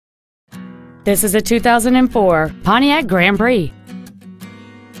This is a 2004 Pontiac Grand Prix.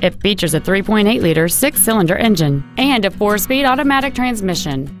 It features a 3.8-liter six-cylinder engine and a 4-speed automatic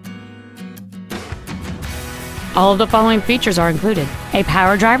transmission. All of the following features are included: a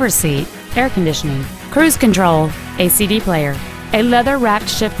power driver's seat, air conditioning, cruise control, a CD player, a leather-wrapped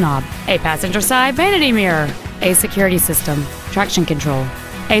shift knob, a passenger side vanity mirror, a security system, traction control,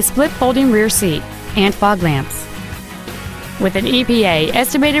 a split folding rear seat, and fog lamps. With an EPA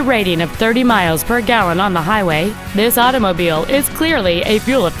estimated rating of 30 miles per gallon on the highway, this automobile is clearly a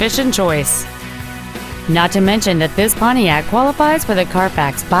fuel-efficient choice. Not to mention that this Pontiac qualifies for the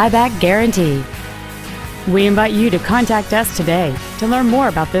Carfax buyback guarantee. We invite you to contact us today to learn more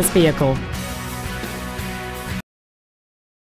about this vehicle.